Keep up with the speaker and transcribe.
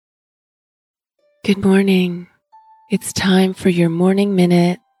Good morning. It's time for your morning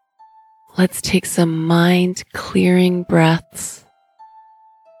minute. Let's take some mind clearing breaths.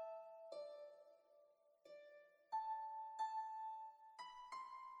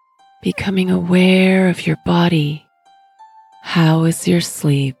 Becoming aware of your body. How is your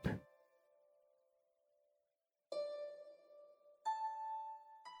sleep?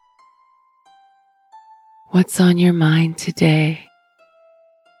 What's on your mind today?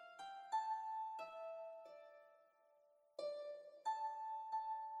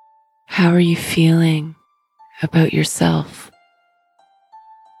 How are you feeling about yourself?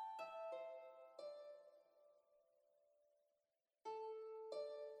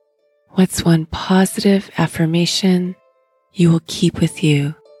 What's one positive affirmation you will keep with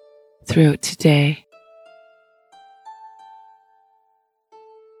you throughout today?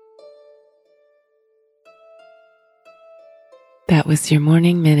 That was your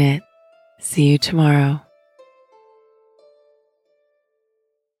morning minute. See you tomorrow.